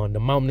Armageddon, the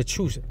mountain of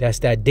truth. That's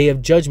that day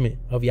of judgment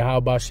of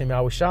Yahweh B'Shem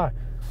Yahushai.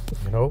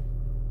 You know,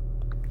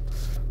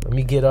 let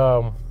me get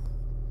 2nd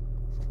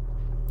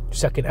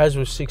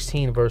Ezra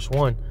 16 verse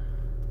 1,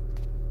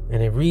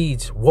 and it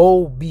reads,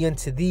 woe be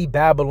unto thee,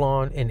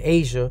 Babylon and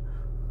Asia,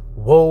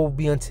 woe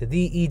be unto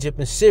thee, Egypt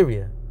and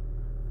Syria.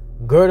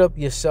 Gird up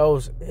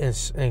yourselves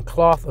in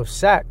cloth of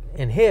sack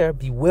and hair,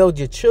 bewail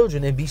your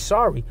children and be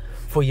sorry,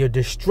 for your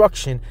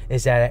destruction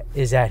is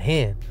at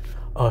hand.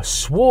 A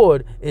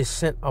sword is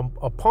sent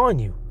upon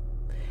you,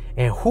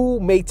 and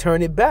who may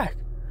turn it back?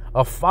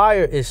 A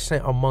fire is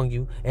sent among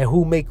you, and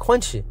who may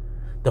quench it?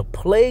 The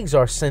plagues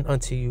are sent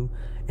unto you,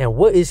 and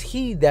what is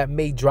he that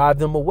may drive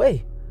them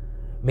away?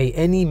 May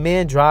any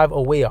man drive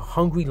away a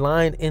hungry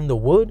lion in the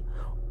wood?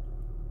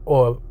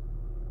 Or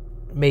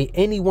may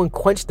anyone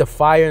quench the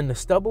fire in the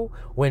stubble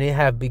when it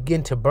have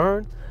begun to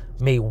burn?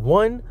 May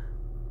one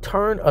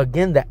turn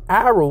again the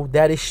arrow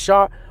that is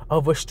shot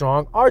of a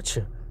strong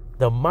archer?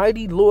 The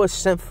mighty Lord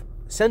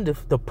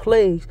sendeth the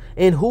plagues,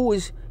 and who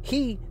is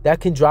he that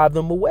can drive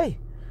them away?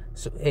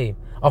 So, hey,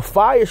 a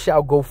fire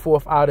shall go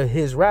forth out of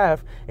his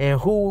wrath,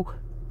 and who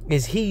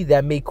is he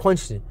that may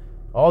quench it?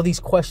 All these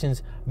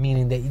questions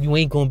meaning that you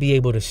ain't going to be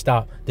able to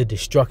stop the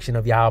destruction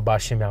of Yahweh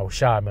B'Shem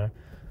Yahushai, man.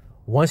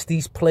 Once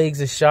these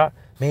plagues are shot,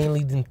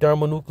 mainly the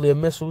thermonuclear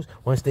missiles,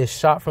 once they're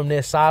shot from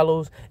their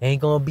silos,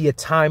 ain't going to be a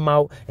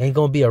timeout, ain't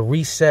going to be a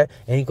reset,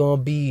 ain't going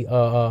to be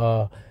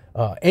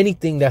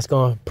anything that's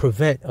going to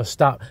prevent or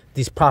stop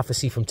this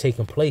prophecy from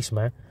taking place,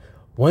 man.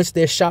 Once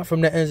they're shot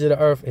from the ends of the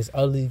earth, it's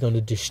utterly going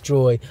to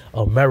destroy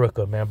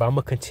America, man. But I'm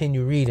going to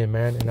continue reading,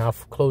 man, and I'll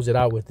close it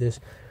out with this.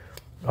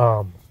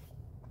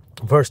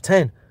 Verse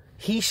 10,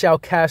 he shall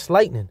cast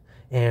lightning,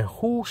 and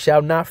who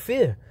shall not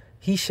fear?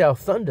 He shall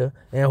thunder,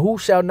 and who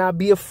shall not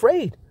be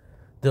afraid?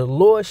 The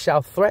Lord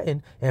shall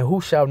threaten, and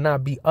who shall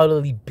not be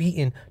utterly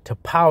beaten to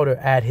powder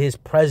at his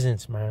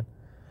presence, man.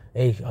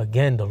 Hey,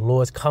 again, the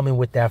Lord's coming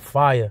with that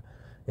fire.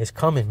 It's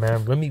coming,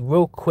 man. Let me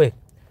real quick,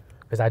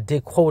 because I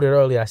did quote it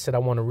earlier. I said I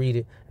want to read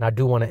it, and I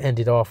do want to end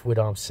it off with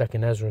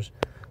 2nd Ezra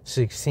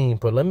 16.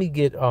 But let me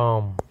get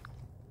 2nd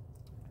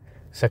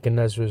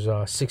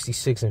Ezra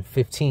 66 and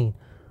 15.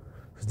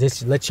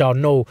 This lets y'all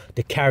know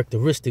the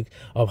characteristic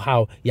of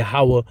how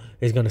Yahweh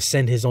is going to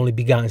send his only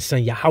begotten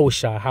son,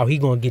 Yahushua, how he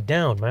going to get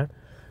down, man.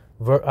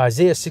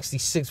 Isaiah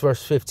 66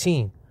 verse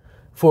 15.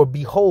 For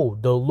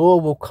behold, the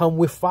Lord will come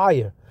with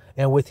fire,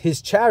 and with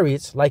his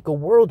chariots like a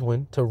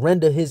whirlwind, to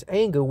render his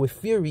anger with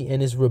fury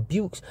and his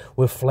rebukes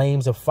with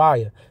flames of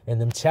fire. And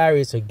them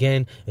chariots,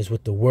 again, is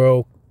what the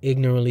world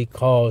ignorantly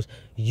calls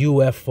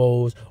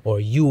UFOs or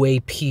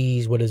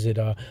UAPs. What is it?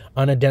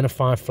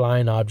 Unidentified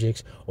flying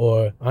objects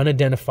or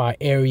unidentified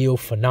aerial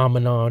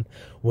phenomenon.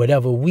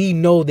 Whatever. We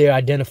know they're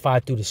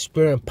identified through the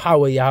spirit and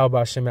power of Yahweh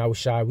Hashem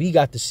Yahushai. We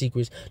got the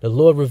secrets. The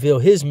Lord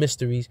revealed his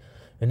mysteries.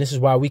 And this is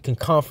why we can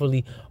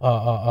confidently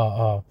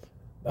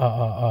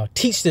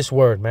teach this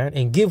word, man,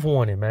 and give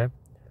warning, man.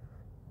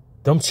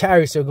 Them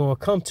chariots are going to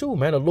come too,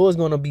 man. The Lord's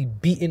going to be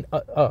beating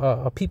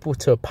people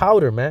to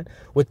powder, man,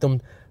 with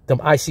them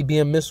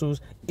ICBM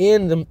missiles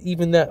and them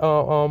even that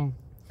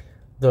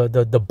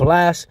the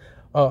blast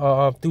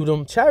through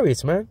them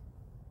chariots, man.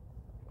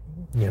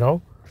 You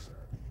know,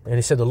 and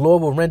he said the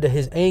Lord will render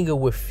his anger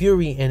with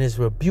fury and his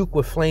rebuke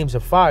with flames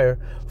of fire.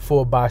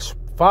 For by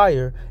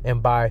fire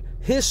and by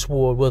his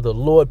sword will the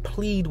Lord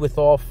plead with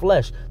all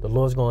flesh. The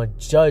Lord's going to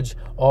judge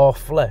all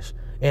flesh,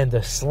 and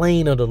the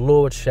slain of the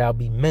Lord shall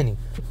be many.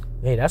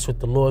 Hey, that's what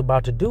the Lord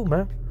about to do,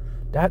 man.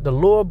 That the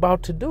Lord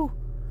about to do.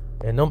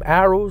 And them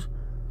arrows,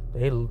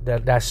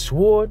 that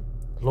sword,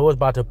 the Lord's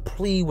about to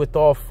plead with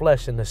all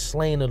flesh, and the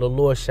slain of the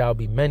Lord shall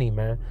be many,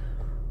 man.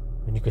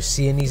 And you can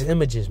see in these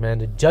images, man,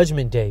 the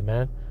judgment day,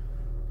 man.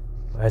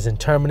 As in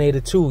Terminator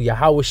 2,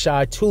 Yahweh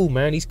Shai 2,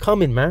 man. He's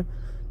coming, man.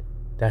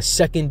 That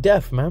second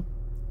death, man.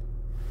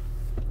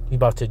 He's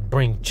about to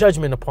bring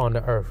judgment upon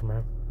the earth,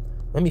 man.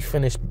 Let me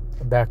finish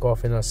back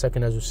off in 2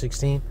 Ezra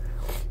 16.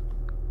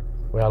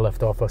 Where I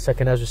left off. 2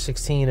 Ezra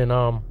 16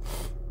 and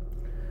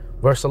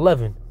verse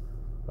 11.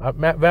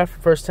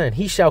 Verse 10,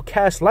 he shall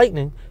cast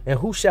lightning, and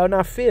who shall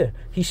not fear?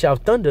 He shall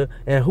thunder,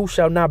 and who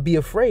shall not be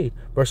afraid?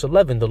 Verse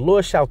 11, the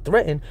Lord shall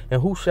threaten,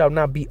 and who shall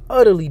not be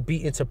utterly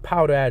beaten to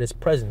powder at his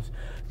presence?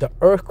 The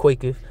earth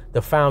quaketh,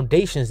 the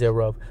foundations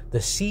thereof.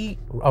 The sea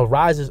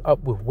arises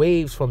up with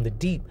waves from the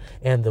deep,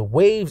 and the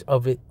waves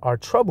of it are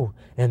troubled,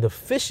 and the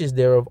fishes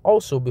thereof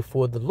also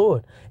before the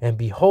Lord. And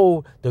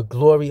behold the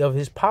glory of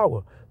his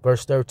power.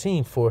 Verse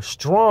 13, for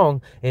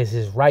strong is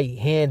his right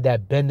hand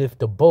that bendeth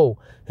the bow.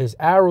 His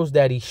arrows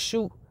that he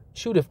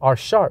shooteth are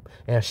sharp,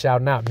 and shall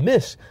not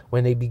miss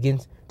when they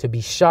begin to be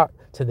shot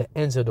to the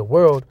ends of the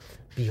world.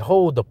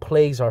 Behold, the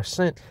plagues are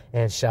sent,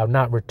 and shall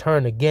not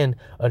return again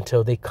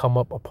until they come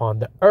up upon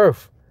the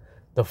earth.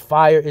 The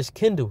fire is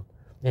kindled,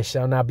 and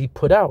shall not be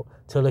put out,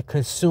 till it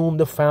consume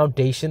the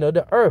foundation of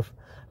the earth.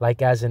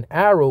 Like as an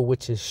arrow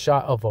which is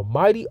shot of a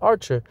mighty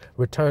archer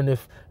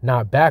returneth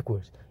not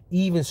backwards.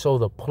 Even so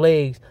the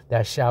plagues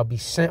that shall be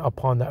sent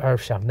upon the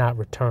earth shall not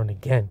return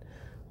again.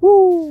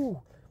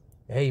 Woo!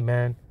 Hey,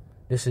 man,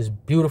 this is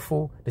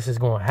beautiful. This is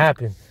going to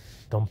happen.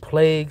 Them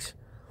plagues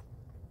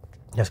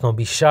that's going to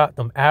be shot,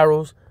 them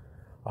arrows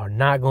are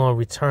not going to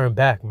return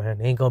back,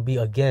 man. Ain't going to be,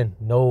 again,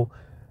 no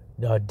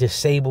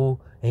disable.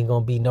 Ain't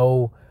going to be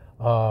no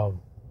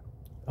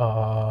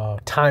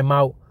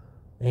timeout.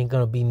 Ain't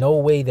going to be no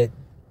way that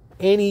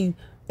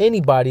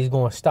anybody's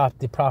going to stop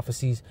the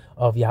prophecies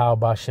of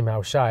Yahweh Hashem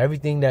Yahushai.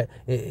 Everything that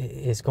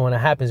is going to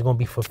happen is going to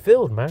be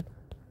fulfilled, man.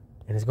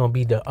 And it's going to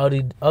be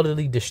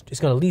it's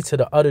going to lead to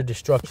the utter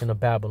destruction of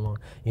Babylon.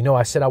 You know,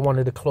 I said I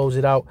wanted to close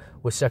it out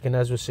with 2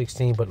 Ezra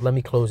 16, but let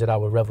me close it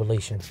out with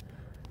Revelation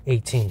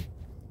 18.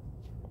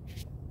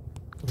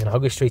 And I'll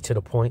get straight to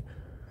the point.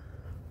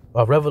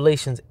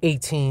 Revelations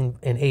 18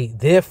 and 8.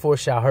 Therefore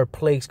shall her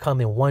plagues come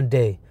in one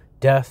day,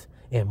 death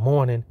and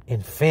mourning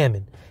and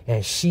famine,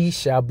 and she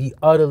shall be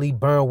utterly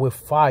burned with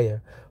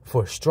fire.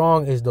 For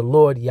strong is the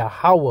Lord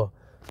Yahweh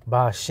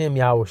by Hashem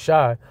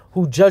Yahushai,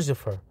 who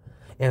judgeth her.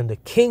 And the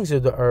kings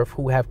of the earth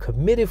who have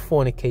committed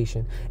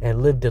fornication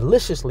and lived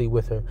deliciously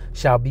with her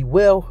shall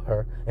bewail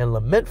her and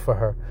lament for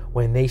her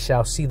when they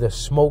shall see the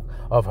smoke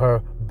of her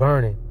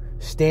burning,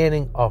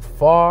 standing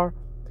afar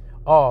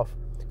off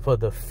for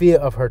the fear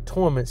of her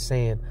torment,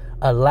 saying,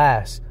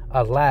 alas,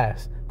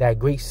 alas, that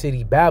great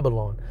city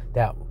Babylon,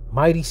 that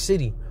mighty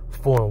city,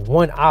 for in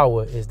 1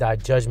 hour is thy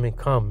judgment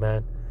come,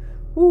 man.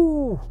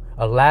 Woo!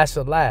 Alas,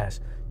 alas.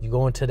 You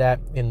go into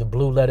that in the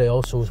blue letter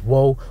also is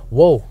woe,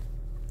 woe.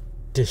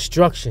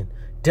 Destruction,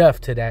 death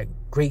to that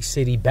great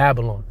city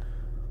Babylon.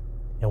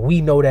 And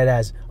we know that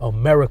as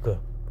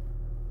America.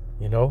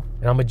 You know?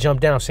 And I'm gonna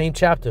jump down, same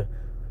chapter.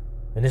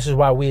 And this is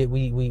why we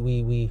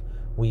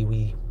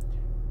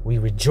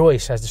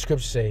rejoice, as the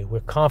scriptures say. We're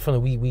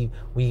confident. We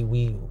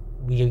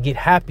get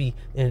happy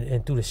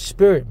and through the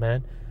spirit,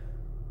 man.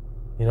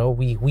 You know,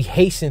 we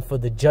hasten for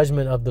the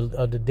judgment of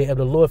the day of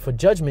the Lord, for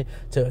judgment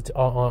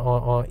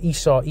on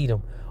Esau,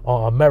 Edom,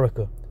 on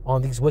America,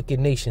 on these wicked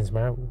nations,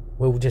 man.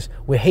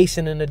 We're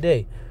hastening the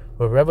day.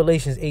 But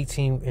Revelations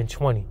 18 and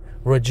 20.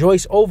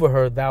 Rejoice over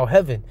her, thou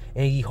heaven,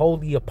 and ye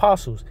holy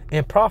apostles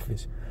and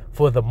prophets,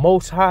 for the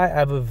Most High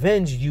have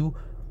avenged you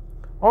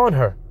on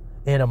her.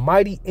 And a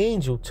mighty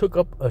angel took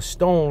up a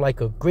stone like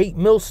a great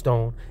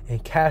millstone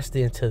and cast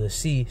it into the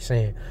sea,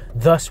 saying,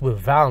 thus with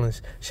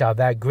violence shall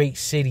that great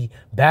city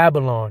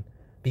Babylon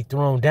be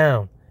thrown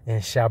down,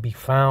 and shall be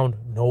found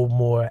no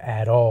more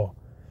at all.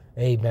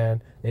 Hey,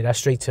 man, that's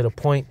straight to the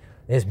point.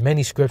 There's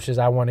many scriptures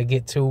I want to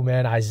get to,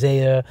 man.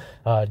 Isaiah,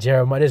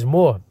 Jeremiah, there's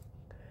more.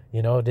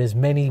 You know, there's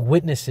many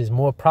witnesses,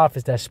 more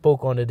prophets that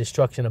spoke on the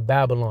destruction of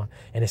Babylon.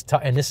 And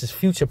and this is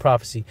future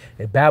prophecy.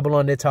 And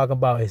Babylon they're talking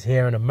about is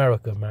here in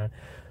America, man.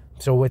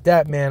 So with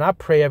that, man, I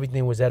pray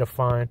everything was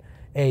edifying.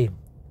 Hey,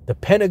 the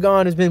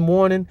Pentagon has been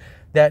warning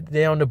that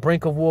they're on the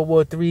brink of World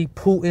War III,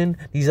 Putin,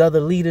 these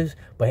other leaders.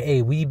 But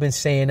hey, we've been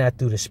saying that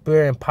through the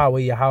spirit and power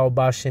of Yahweh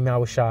B'Shem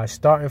Yahushua,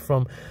 starting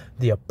from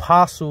the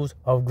apostles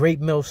of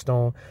Great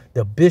Millstone,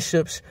 the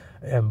bishops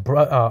and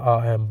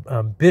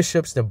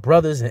bishops, the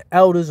brothers and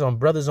elders on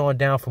brothers on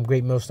down from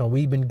Great Millstone.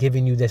 We've been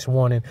giving you this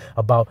warning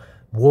about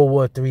World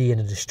War III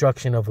and the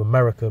destruction of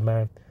America,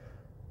 man.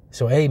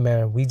 So, hey,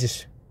 man, hey,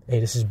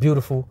 this is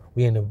beautiful.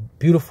 We're in the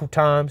beautiful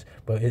times,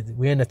 but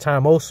we're in the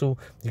time also.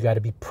 You got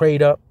to be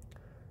prayed up.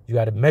 You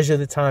got to measure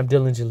the time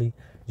diligently.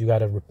 You got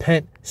to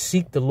repent,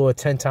 seek the Lord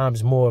 10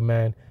 times more,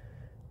 man.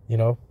 You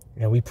know,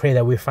 and we pray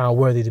that we're found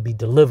worthy to be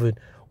delivered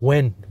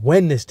when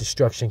this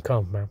destruction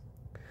comes, man.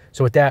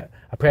 So with that,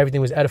 I pray everything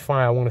was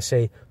edifying. I want to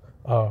say,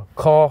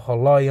 Call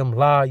Halayim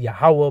La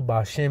Yahweh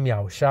B'Hashem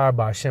Yahushua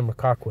B'Hashem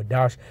Rakah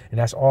Kodash, and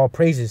that's all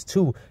praises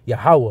to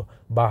Yahweh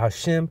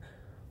B'Hashem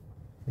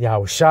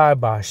Yahushua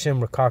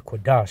B'Hashem Rakah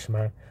Kodash,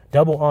 man.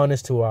 Double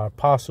honors to our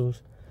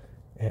apostles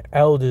and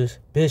elders,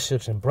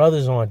 bishops, and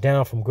brothers on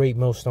down from Great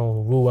Millstone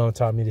who rule well and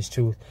taught me this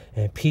truth.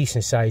 And peace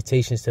and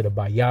salutations to the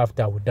Bayav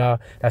Dawadah.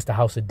 That's the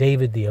house of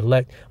David, the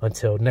elect.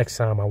 Until next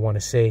time, I want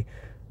to say,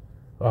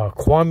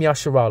 Kwam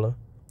Yasharala,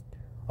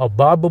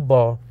 Abba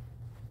Baba,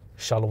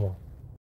 Shalom.